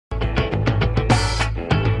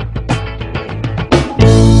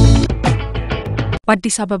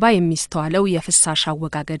በአዲስ አበባ የሚስተዋለው የፍሳሽ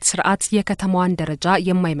አወጋገድ ስርዓት የከተማዋን ደረጃ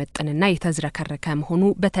የማይመጥንና የተዝረከረከ መሆኑ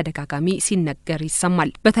በተደጋጋሚ ሲነገር ይሰማል።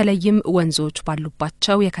 በተለይም ወንዞች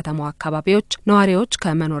ባሉባቸው የከተማዋ አካባቢዎች ነዋሪዎች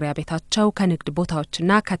ከመኖሪያ ቤታቸው ከንግድ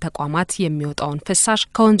ቦታዎችና ከተቋማት የሚወጣውን ፍሳሽ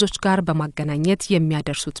ከወንዞች ጋር በማገናኘት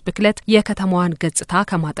የሚያደርሱት ብክለት የከተማዋን ገጽታ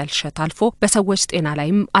ከማጠልሸት አልፎ በሰዎች ጤና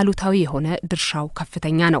ላይም አሉታዊ የሆነ ድርሻው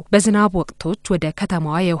ከፍተኛ ነው። በዝናብ ወቅቶች ወደ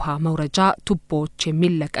ከተማዋ የውሃ መውረጃ ቱቦዎች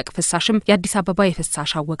የሚለቀቅ ፍሳሽም የአዲስ አበባ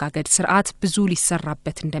የፍሳሽ አወጋገድ ስርዓት ብዙ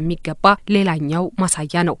ሊሰራበት እንደሚገባ ሌላኛው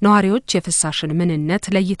ማሳያ ነው። ነዋሪዎች የፍሳሽን ምንነት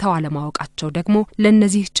ለይተው አለማወቃቸው ደግሞ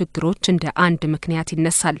ለነዚህ ችግሮች እንደ አንድ ምክንያት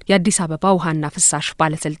ይነሳል። የአዲስ አበባ ውሃና ፍሳሽ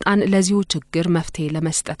ባለስልጣን ለዚሁ ችግር መፍትሄ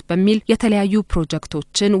ለመስጠት በሚል የተለያዩ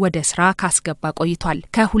ፕሮጀክቶችን ወደ ስራ ካስገባ ቆይቷል።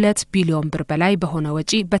 ከ2 ቢሊዮን ብር በላይ በሆነ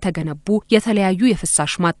ወጪ በተገነቡ የተለያዩ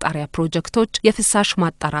የፍሳሽ ማጣሪያ ፕሮጀክቶች የፍሳሽ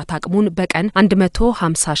ማጣራት አቅሙን በቀን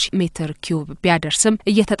 150,000 ሜትር ኪዩብ ቢያደርስም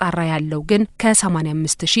እየተጣራ ያለው ግን ከ85,500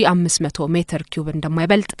 ሜትር ኪዩብ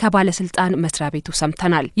እንደማይበልጥ ከባለስልጣን መስሪያ ቤቱ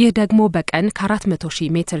ሰምተናል። ይህ ደግሞ በቀን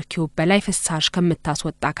ከ400,000 ሜትር ኪዩብ በላይ ፍሳሽ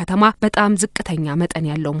ከምታስወጣ ከተማ በጣም ዝቅተኛ መጠን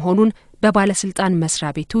ያለው መሆኑን በባለስልጣን መስሪያ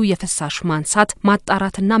ቤቱ የፍሳሽ ማንሳት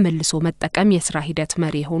ማጣራትና መልሶ መጠቀም የስራ ሂደት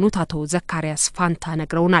መሪ የሆኑት አቶ ዘካሪያስ ፋንታ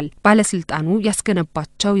ነግረውናል። ባለስልጣኑ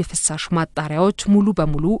ያስገነባቸው የፍሳሽ ማጣሪያዎች ሙሉ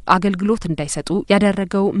በሙሉ አገልግሎት እንዳይሰጡ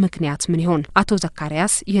ያደረገው ምክንያት ምን ይሆን? አቶ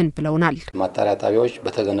ዘካሪያስ ይህን ብለውናል። ማጣሪያ ጣቢያዎች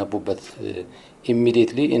በተገነቡበት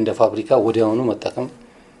ኢሚዲየትሊ እንደ ፋብሪካ ወዲያውኑ መጠቀም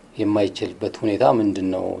የማይችልበት ሁኔታ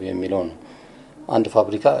ምንድነው የሚለው ነው። አንድ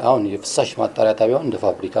ፋብሪካ አሁን የፍሳሽ ማጣሪያ ጣቢያውን እንደ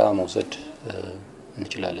ፋብሪካ መውሰድ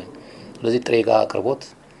እንችላለን። ስለዚህ ጥሬ ዕቃ አቅርቦት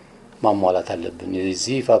ማሟላት አለብን።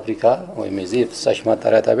 የዚህ ፋብሪካ ወይም የዚህ ፍሳሽ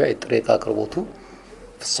ማጣሪያ ጣቢያ ጥሬ ዕቃ አቅርቦቱ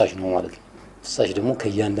ፍሳሽ ነው ማለት ነው። ፍሳሽ ደግሞ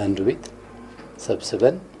ከእያንዳንዱ ቤት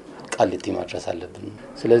ሰብስበን ቃሊቲ ማድረስ አለብን።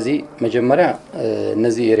 ስለዚህ መጀመሪያ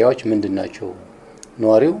እነዚህ ኤሪያዎች ምንድናቸው?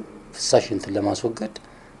 ነዋሪው ፍሳሽ እንትን ለማስወገድ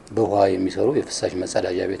በውሃ የሚሰሩ የፍሳሽ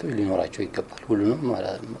መጸዳጃ ቤቶች ሊኖራቸው ይገባል። ሁሉንም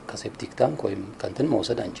ከሴፕቲክ ታንክ ወይም ከንትን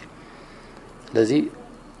መውሰድ አንችልም። ስለዚህ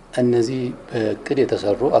እነዚህ በቅድ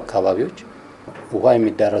የተሰሩ አካባቢዎች ውሃ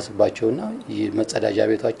የሚዳረስባቸውና የመጸዳጃ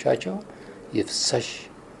ቤቶቻቸው የፍሳሽ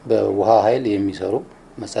በውሃ ኃይል የሚሰሩ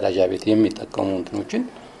መጸዳጃ ቤት የሚጠቀሙ እንትኖችን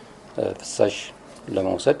ፍሳሽ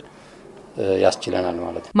ለመውሰድ ያስችለናል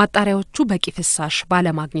ማለት ነው። ማጣሪያዎቹ በቂ ፍሳሽ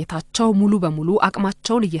ባለማግኘታቸው ሙሉ በሙሉ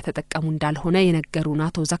አቅማቸውን እየተጠቀሙ እንዳልሆነ የነገሩን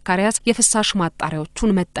አቶ ዘካሪያስ የፍሳሽ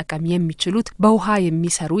ማጣሪያዎቹን መጠቀም የሚችሉት በውሃ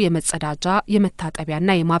የሚሰሩ የመጸዳጃ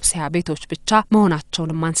የመታጠቢያና የማብሰያ ቤቶች ብቻ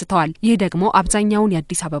መሆናቸውንም አንስተዋል። ይህ ደግሞ አብዛኛውን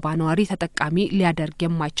የአዲስ አበባ ነዋሪ ተጠቃሚ ሊያደርግ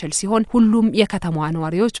የማይችል ሲሆን ሁሉም የከተማዋ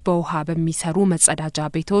ነዋሪዎች በውሃ በሚሰሩ መጸዳጃ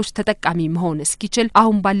ቤቶች ተጠቃሚ መሆን እስኪችል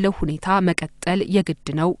አሁን ባለው ሁኔታ መቀጠል የግድ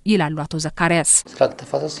ነው ይላሉ አቶ ዘካሪያስ።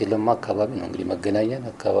 ተፋሰስ የለማ አካባቢ ነው እንግዲህ መገናኛን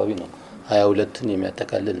አካባቢ ነው 22ን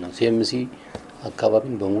የሚያጠቃልል ነው። ሲኤምሲ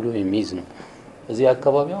አካባቢን በሙሉ የሚይዝ ነው። እዚህ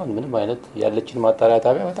አካባቢ አሁን ምንም አይነት ያለችን ማጣሪያ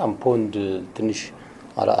ጣቢያ በጣም ፖንድ ትንሽ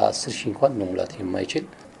 10,000 እንኳን መሙላት የማይችል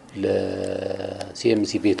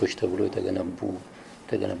ለሲኤምሲ ቤቶች ተብሎ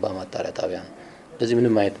የተገነባ ማጣሪያ ጣቢያ ነው። ስለዚህ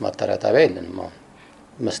ምንም አይነት ማጣሪያ ጣቢያ የለንም አሁን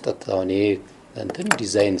መስጠት። አሁን ይሄ እንትን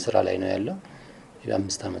ዲዛይን ስራ ላይ ነው ያለው።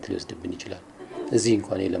 5 አመት ሊወስድብን ይችላል እዚህ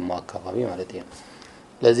እንኳን የለማው አካባቢ ማለት ነው።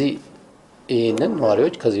 ስለዚህ ይሄንን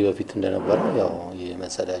ነዋሪዎች ከዚህ በፊት እንደነበረው ያው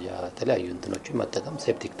የመጸዳጃ የተለያዩ እንትኖችን መጠቀም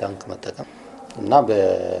ሴፕቲክ ታንክ መጠቀም እና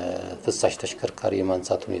በፍሳሽ ተሽከርካሪ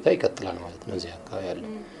የማንሳት ሁኔታ ይቀጥላል ማለት ነው እዚህ አካባቢ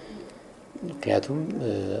ያለው። ምክንያቱም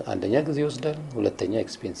አንደኛ ጊዜ ይወስዳል፣ ሁለተኛ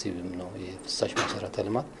ኤክስፔንሲቭም ነው። የፍሳሽ መሰረተ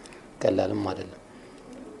ልማት ቀላልም አይደለም።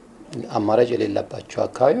 አማራጭ የሌላባቸው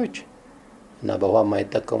አካባቢዎች እና በውሃ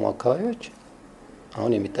የማይጠቀሙ አካባቢዎች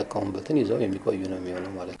አሁን የሚጠቀሙበትን ይዘው የሚቆዩ ነው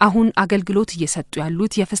የሚሆነው ማለት ነው። አሁን አገልግሎት እየሰጡ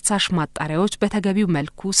ያሉት የፍሳሽ ማጣሪያዎች በተገቢው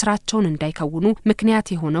መልኩ ስራቸውን እንዳይከውኑ ምክንያት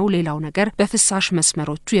የሆነው ሌላው ነገር በፍሳሽ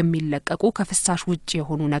መስመሮቹ የሚለቀቁ ከፍሳሽ ውጪ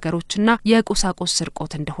የሆኑ ነገሮችና የቁሳቁስ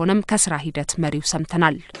ስርቆት እንደሆነም ከስራ ሂደት መሪው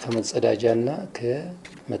ሰምተናል። ከመጸዳጃና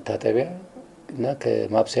ከመታጠቢያ እና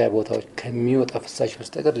ከማብሰያ ቦታዎች ከሚወጣ ፍሳሽ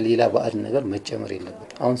በስተቀር ሌላ ባዕድ ነገር መጨመር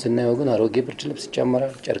የለበትም። አሁን ስናየው ግን አሮጌ ብርድ ልብስ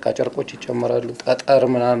ይጨመራል፣ ጨርቃ ጨርቆች ይጨመራሉ፣ ጠጠር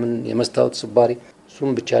ምናምን የመስታወት ስባሪ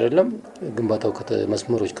ሱም ብቻ አይደለም። ግንባታው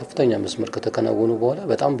መስመሮች ከፍተኛ መስመር ከተከናወኑ በኋላ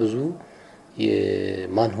በጣም ብዙ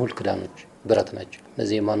የማንሆል ክዳኖች ብረት ናቸው።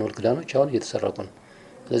 እነዚህ የማንሆል ክዳኖች አሁን እየተሰረቁ ነው።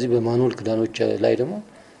 ስለዚህ በማንሆል ክዳኖች ላይ ደግሞ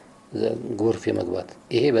ጎርፍ የመግባት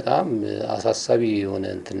ይሄ በጣም አሳሳቢ የሆነ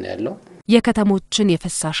እንትን ያለው የከተሞችን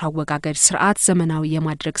የፍሳሽ አወጋገድ ስርዓት ዘመናዊ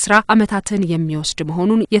የማድረግ ስራ አመታትን የሚወስድ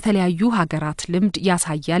መሆኑን የተለያዩ ሀገራት ልምድ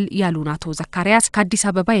ያሳያል ያሉን አቶ ዘካሪያስ ከአዲስ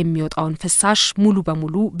አበባ የሚወጣውን ፍሳሽ ሙሉ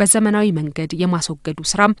በሙሉ በዘመናዊ መንገድ የማስወገዱ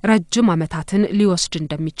ስራም ረጅም አመታትን ሊወስድ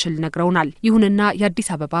እንደሚችል ነግረውናል። ይሁንና የአዲስ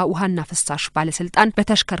አበባ ውሃና ፍሳሽ ባለስልጣን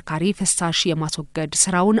በተሽከርካሪ ፍሳሽ የማስወገድ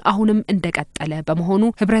ስራውን አሁንም እንደቀጠለ በመሆኑ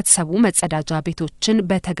ህብረተሰቡ መጸዳጃ ቤቶችን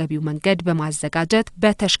በተገቢው መንገድ በማዘጋጀት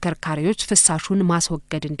በተሽከርካሪዎች ፍሳሹን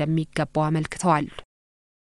ማስወገድ እንደሚገባው አመልክተዋል።